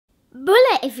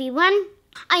Bula everyone!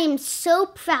 I am so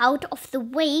proud of the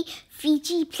way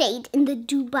Fiji played in the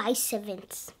Dubai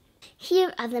Sevens.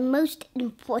 Here are the most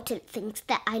important things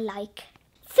that I like.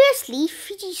 Firstly,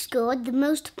 Fiji scored the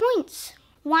most points.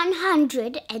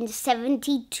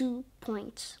 172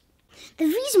 points. The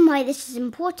reason why this is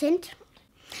important,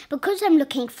 because I'm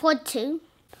looking forward to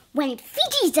when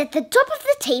Fiji's at the top of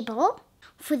the table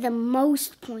for the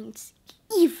most points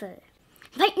ever.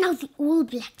 Right now the All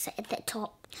Blacks are at the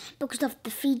top because of the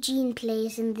Fijian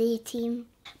players in their team.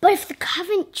 But if the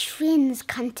current trends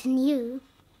continue,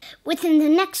 within the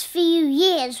next few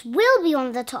years we'll be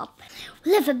on the top.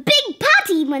 We'll have a big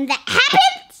party when that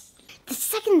happens! The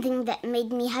second thing that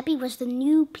made me happy was the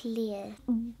new player.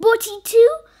 Botitu,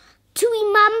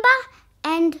 Tuimaba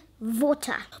and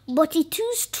Vota.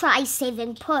 Botitu's try-save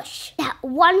and push that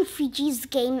won Fiji's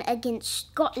game against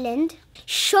Scotland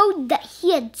showed that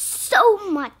he had so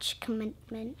much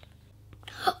commitment.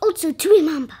 Also,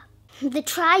 Tuimaba. The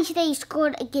try they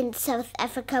scored against South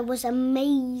Africa was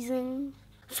amazing.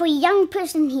 For a young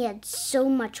person, he had so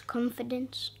much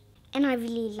confidence. And I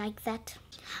really like that.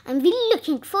 I'm really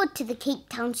looking forward to the Cape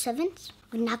Town Sevens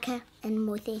with Naka and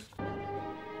Mothi.